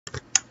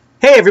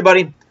Hey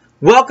everybody!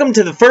 Welcome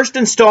to the first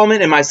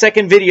installment in my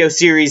second video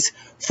series,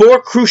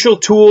 4 Crucial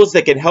Tools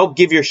that can help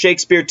give your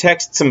Shakespeare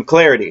text some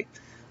clarity.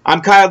 I'm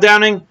Kyle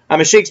Downing,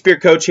 I'm a Shakespeare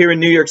coach here in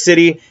New York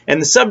City,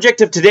 and the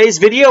subject of today's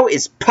video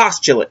is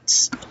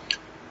postulates.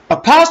 A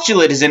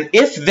postulate is an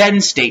if-then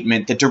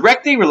statement that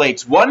directly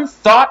relates one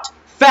thought,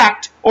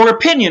 fact, or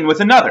opinion with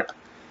another.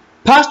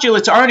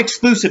 Postulates aren't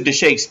exclusive to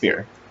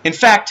Shakespeare. In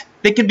fact,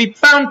 they can be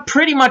found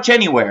pretty much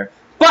anywhere,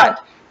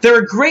 but they're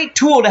a great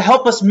tool to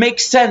help us make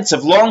sense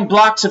of long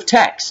blocks of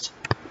text.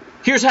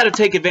 Here's how to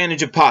take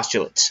advantage of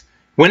postulates.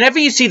 Whenever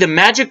you see the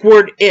magic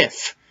word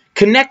if,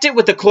 connect it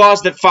with the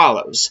clause that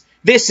follows.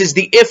 This is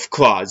the if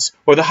clause,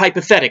 or the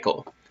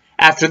hypothetical.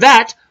 After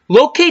that,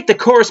 locate the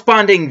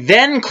corresponding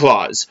then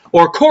clause,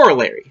 or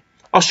corollary.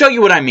 I'll show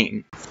you what I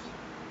mean.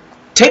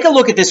 Take a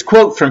look at this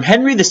quote from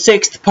Henry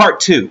VI,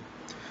 Part 2.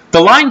 The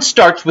line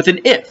starts with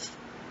an if.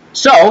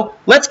 So,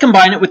 let's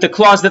combine it with the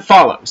clause that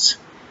follows.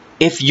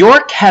 If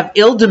York have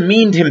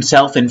ill-demeaned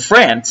himself in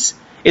France,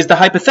 is the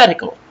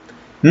hypothetical.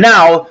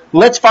 Now,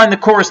 let's find the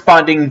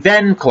corresponding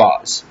then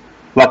clause.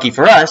 Lucky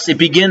for us, it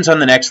begins on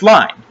the next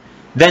line.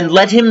 Then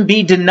let him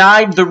be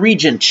denied the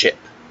regentship.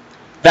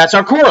 That's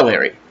our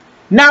corollary.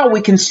 Now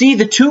we can see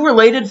the two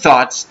related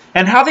thoughts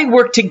and how they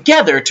work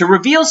together to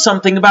reveal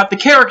something about the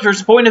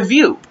character's point of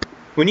view.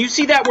 When you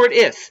see that word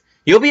if,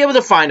 you'll be able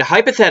to find a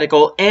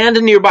hypothetical and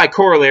a nearby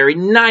corollary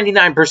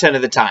 99%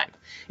 of the time.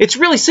 It's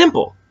really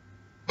simple.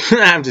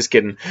 I'm just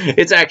kidding.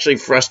 It's actually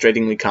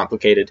frustratingly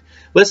complicated.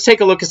 Let's take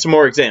a look at some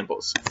more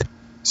examples.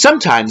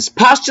 Sometimes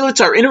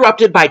postulates are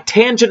interrupted by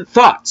tangent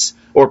thoughts,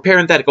 or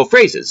parenthetical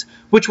phrases,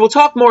 which we'll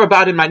talk more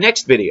about in my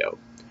next video.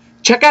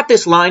 Check out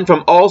this line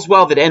from All's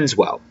Well That Ends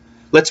Well.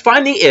 Let's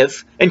find the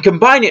if and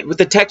combine it with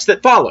the text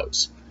that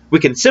follows. We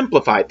can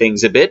simplify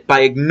things a bit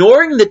by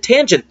ignoring the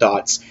tangent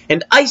thoughts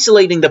and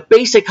isolating the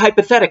basic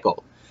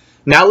hypothetical.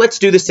 Now let's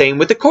do the same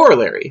with the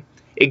corollary.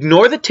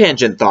 Ignore the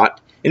tangent thought,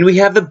 and we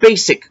have the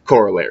basic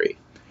corollary.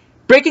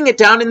 Breaking it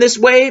down in this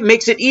way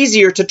makes it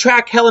easier to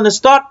track Helena's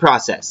thought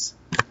process.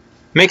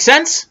 Make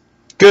sense?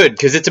 Good,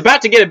 because it's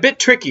about to get a bit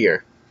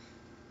trickier.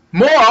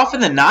 More often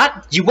than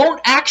not, you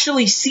won't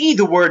actually see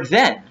the word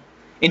then.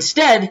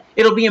 Instead,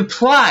 it'll be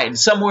implied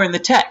somewhere in the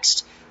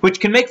text, which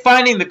can make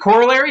finding the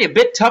corollary a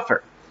bit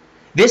tougher.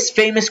 This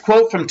famous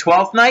quote from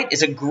Twelfth Night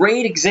is a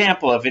great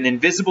example of an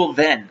invisible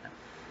then.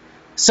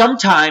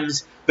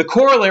 Sometimes, the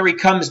corollary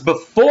comes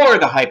before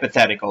the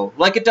hypothetical,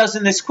 like it does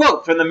in this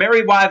quote from the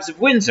Merry Wives of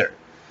Windsor.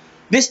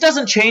 This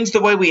doesn't change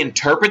the way we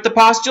interpret the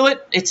postulate,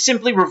 it's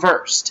simply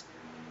reversed.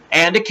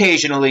 And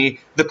occasionally,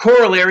 the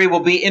corollary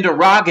will be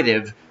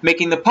interrogative,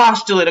 making the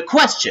postulate a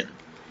question.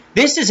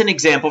 This is an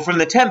example from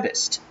The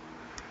Tempest.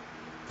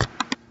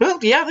 Well,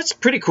 yeah, that's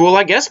pretty cool,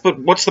 I guess, but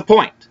what's the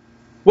point?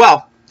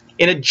 Well,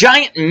 in a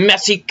giant,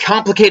 messy,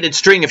 complicated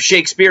string of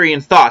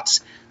Shakespearean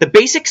thoughts, the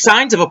basic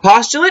signs of a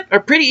postulate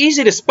are pretty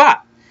easy to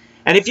spot.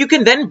 And if you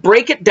can then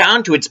break it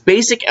down to its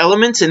basic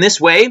elements in this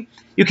way,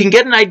 you can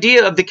get an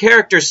idea of the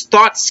character's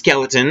thought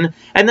skeleton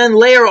and then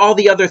layer all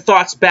the other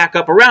thoughts back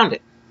up around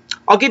it.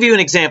 I'll give you an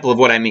example of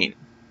what I mean.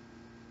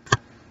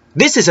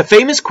 This is a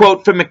famous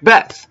quote from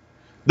Macbeth.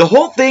 The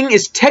whole thing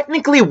is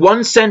technically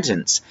one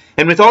sentence,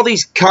 and with all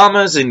these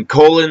commas and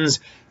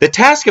colons, the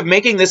task of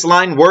making this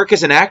line work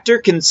as an actor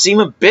can seem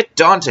a bit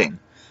daunting.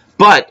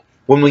 But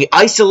when we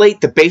isolate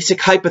the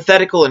basic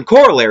hypothetical and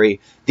corollary,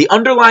 the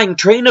underlying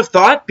train of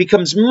thought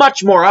becomes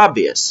much more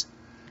obvious.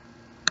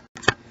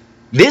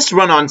 This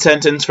run-on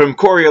sentence from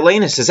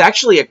Coriolanus is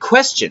actually a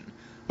question,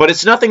 but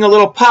it's nothing a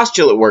little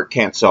postulate work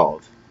can't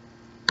solve.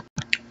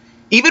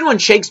 Even when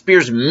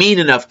Shakespeare's mean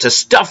enough to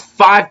stuff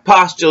 5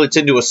 postulates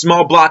into a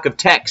small block of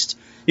text,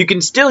 you can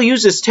still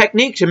use this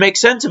technique to make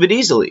sense of it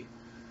easily.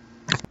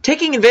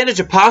 Taking advantage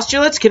of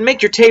postulates can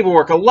make your table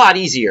work a lot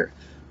easier,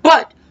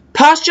 but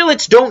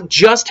postulates don't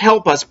just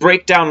help us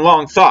break down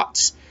long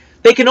thoughts.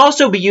 They can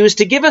also be used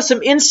to give us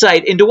some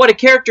insight into what a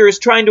character is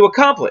trying to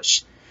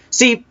accomplish.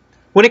 See,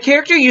 when a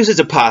character uses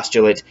a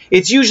postulate,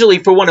 it's usually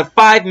for one of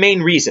 5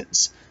 main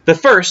reasons. The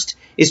first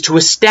is to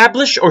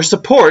establish or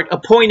support a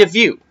point of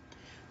view.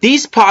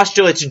 These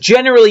postulates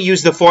generally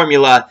use the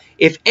formula,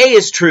 if A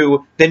is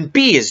true, then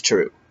B is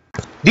true.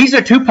 These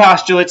are 2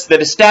 postulates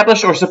that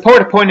establish or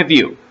support a point of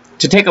view.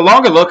 To take a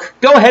longer look,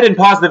 go ahead and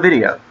pause the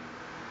video.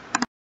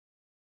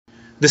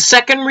 The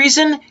second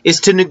reason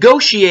is to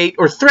negotiate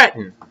or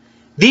threaten.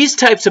 These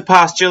types of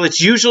postulates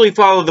usually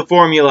follow the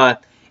formula,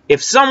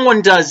 if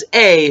someone does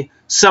A,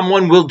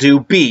 someone will do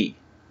B.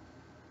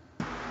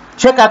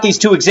 Check out these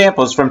 2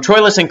 examples from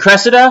Troilus and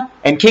Cressida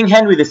and King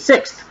Henry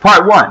VI,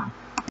 Part 1.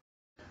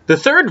 The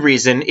third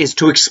reason is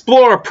to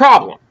explore a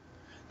problem.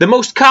 The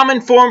most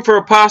common form for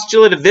a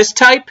postulate of this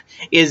type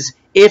is,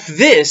 if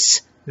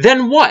this,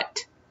 then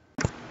what?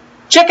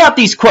 Check out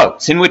these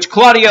quotes in which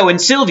Claudio and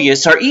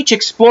Silvius are each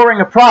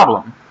exploring a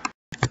problem.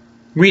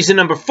 Reason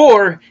number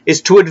 4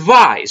 is to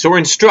advise or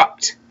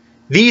instruct.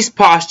 These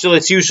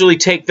postulates usually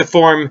take the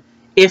form,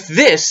 if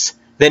this,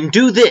 then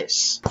do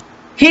this.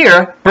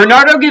 Here,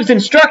 Bernardo gives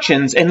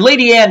instructions and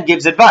Lady Anne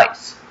gives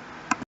advice.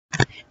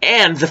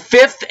 And the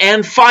fifth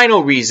and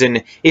final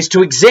reason is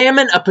to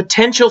examine a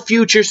potential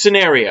future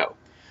scenario.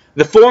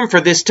 The form for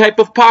this type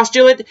of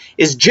postulate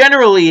is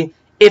generally,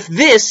 if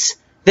this,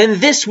 then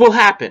this will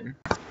happen.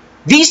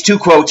 These two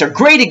quotes are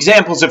great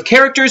examples of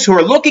characters who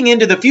are looking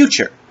into the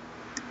future.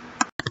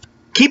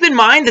 Keep in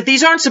mind that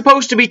these aren't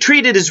supposed to be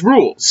treated as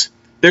rules.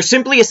 They're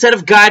simply a set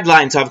of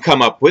guidelines I've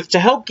come up with to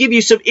help give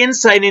you some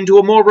insight into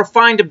a more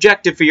refined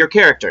objective for your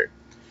character.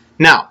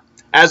 Now,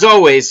 as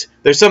always,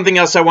 there's something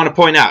else I want to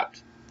point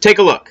out. Take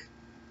a look.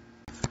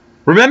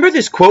 Remember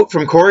this quote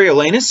from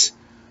Coriolanus?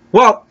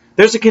 Well,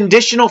 there's a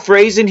conditional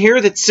phrase in here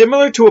that's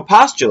similar to a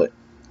postulate.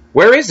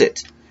 Where is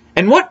it?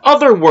 And what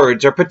other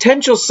words are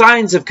potential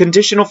signs of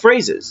conditional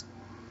phrases?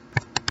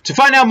 To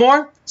find out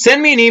more,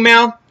 send me an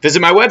email, visit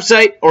my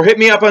website, or hit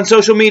me up on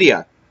social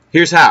media.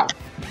 Here's how.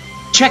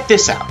 Check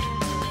this out.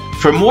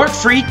 For more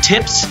free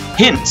tips,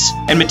 hints,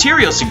 and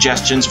material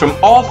suggestions from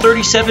all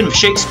 37 of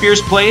Shakespeare's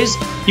plays,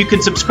 you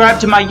can subscribe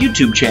to my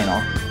YouTube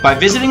channel by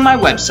visiting my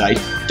website,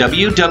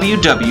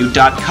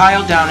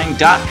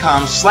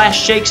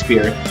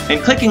 www.kyledowning.com/Shakespeare,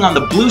 and clicking on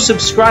the blue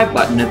subscribe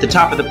button at the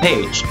top of the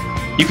page.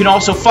 You can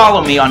also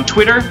follow me on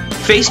Twitter,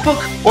 Facebook,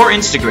 or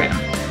Instagram.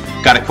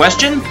 Got a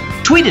question?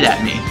 Tweet it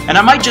at me, and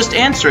I might just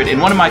answer it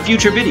in one of my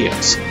future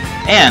videos.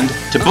 And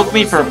to book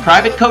me for a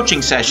private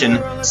coaching session,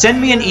 send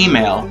me an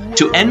email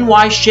to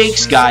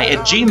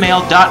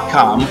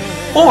nyshakesguy@gmail.com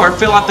or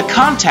fill out the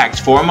contact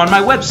form on my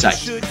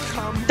website.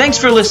 Thanks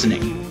for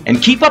listening,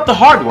 and keep up the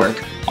hard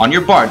work on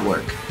your bard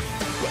work.